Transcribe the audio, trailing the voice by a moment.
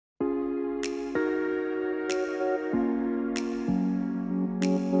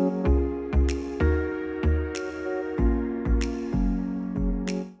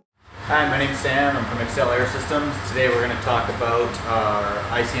Hi, my name's Sam. I'm from Excel Air Systems. Today we're going to talk about our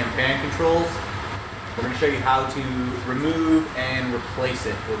ICM fan controls. We're going to show you how to remove and replace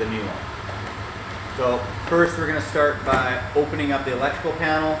it with a new one. So first we're going to start by opening up the electrical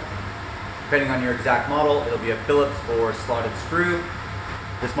panel. Depending on your exact model, it'll be a Phillips or slotted screw.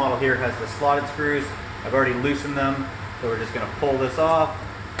 This model here has the slotted screws. I've already loosened them, so we're just going to pull this off.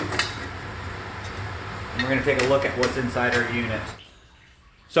 And we're going to take a look at what's inside our unit.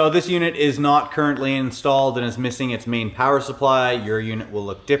 So this unit is not currently installed and is missing its main power supply. Your unit will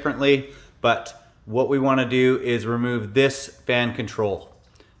look differently, but what we want to do is remove this fan control.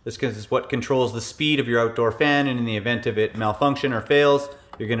 This is what controls the speed of your outdoor fan, and in the event of it malfunction or fails,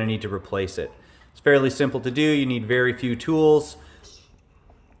 you're going to need to replace it. It's fairly simple to do. You need very few tools.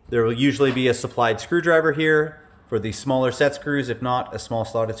 There will usually be a supplied screwdriver here for the smaller set screws, if not a small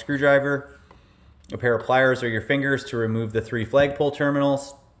slotted screwdriver. A pair of pliers or your fingers to remove the 3 flagpole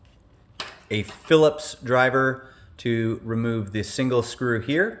terminals. A Phillips driver to remove the single screw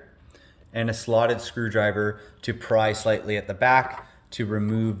here, and a slotted screwdriver to pry slightly at the back to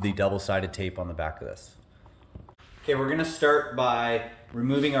remove the double-sided tape on the back of this. Okay, we're going to start by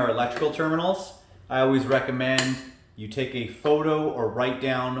removing our electrical terminals. I always recommend you take a photo or write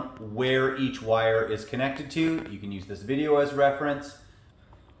down where each wire is connected to. You can use this video as reference,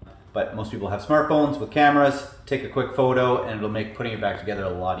 but most people have smartphones with cameras. Take a quick photo and it'll make putting it back together a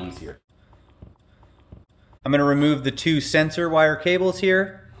lot easier. I'm going to remove the 2 sensor wire cables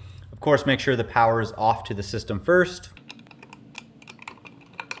here. Of course, make sure the power is off to the system first.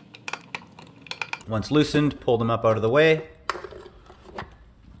 Once loosened, pull them up out of the way.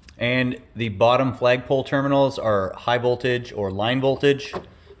 And the bottom flagpole terminals are high voltage or line voltage.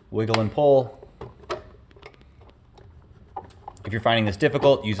 Wiggle and pull. If you're finding this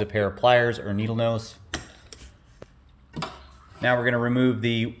difficult, use a pair of pliers or needle nose. Now we're going to remove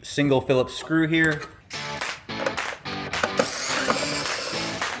the single Phillips screw here.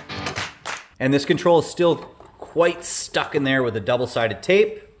 And this control is still quite stuck in there with the double-sided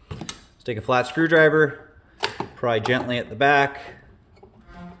tape. Let's take a flat screwdriver, pry gently at the back.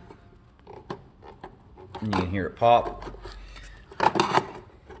 And you can hear it pop.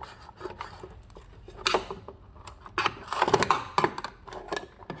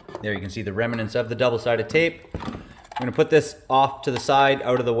 There you can see the remnants of the double-sided tape. I'm going to put this off to the side,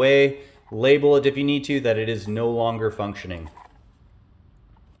 out of the way. Label it if you need to, that it is no longer functioning.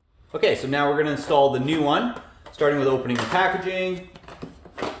 Okay, so now we're going to install the new one, starting with opening the packaging.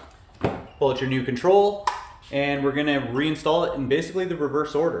 Pull out your new control, and we're going to reinstall it in basically the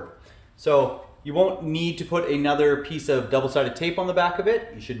reverse order. So you won't need to put another piece of double-sided tape on the back of it.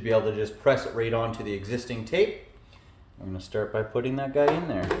 You should be able to just press it right onto the existing tape. I'm going to start by putting that guy in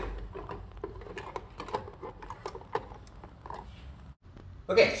there.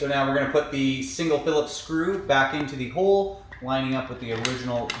 Okay, so now we're going to put the single Phillips screw back into the hole, lining up with the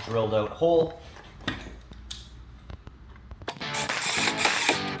original drilled out hole.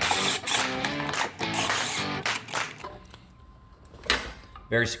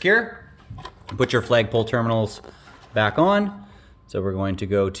 Very secure. Put your flagpole terminals back on. So we're going to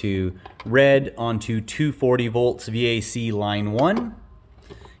go to red onto 240 volts VAC line 1.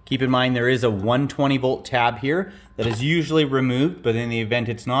 Keep in mind there is a 120 volt tab here that is usually removed, but in the event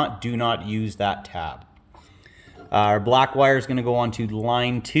it's not, do not use that tab. Our black wire is going to go onto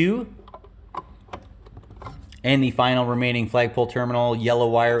line 2. And the final remaining flagpole terminal, yellow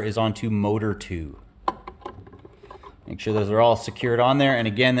wire, is onto motor 2. Make sure those are all secured on there, and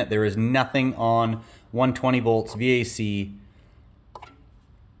again that there is nothing on 120 volts VAC.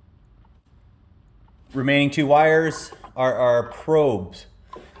 Remaining 2 wires are our probes.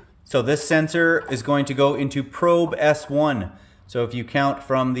 So this sensor is going to go into probe S1. So if you count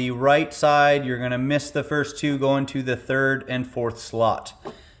from the right side, you're going to miss the first 2 going to the 3rd and 4th slot.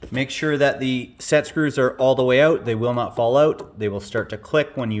 Make sure that the set screws are all the way out. They will not fall out. They will start to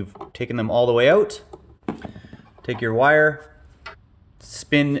click when you've taken them all the way out. Take your wire,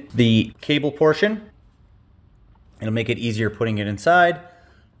 spin the cable portion. It'll make it easier putting it inside.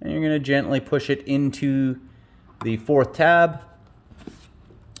 And you're going to gently push it into the 4th tab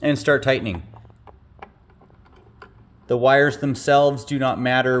and start tightening. The wires themselves do not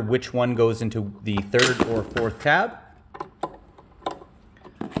matter which one goes into the 3rd or 4th tab.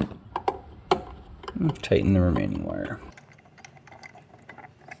 Tighten the remaining wire.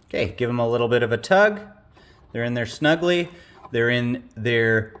 Okay, give them a little bit of a tug. They're in there snugly. They're in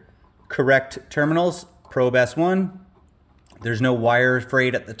their correct terminals, probe S1. There's no wire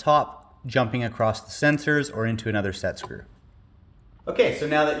frayed at the top jumping across the sensors or into another set screw. Okay, so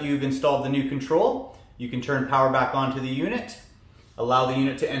now that you've installed the new control, you can turn power back onto the unit. allow the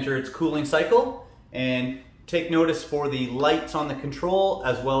unit to enter its cooling cycle, and take notice for the lights on the control,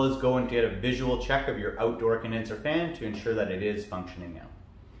 as well as go and get a visual check of your outdoor condenser fan to ensure that it is functioning now.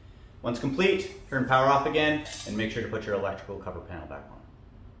 Once complete, turn power off again and make sure to put your electrical cover panel back on.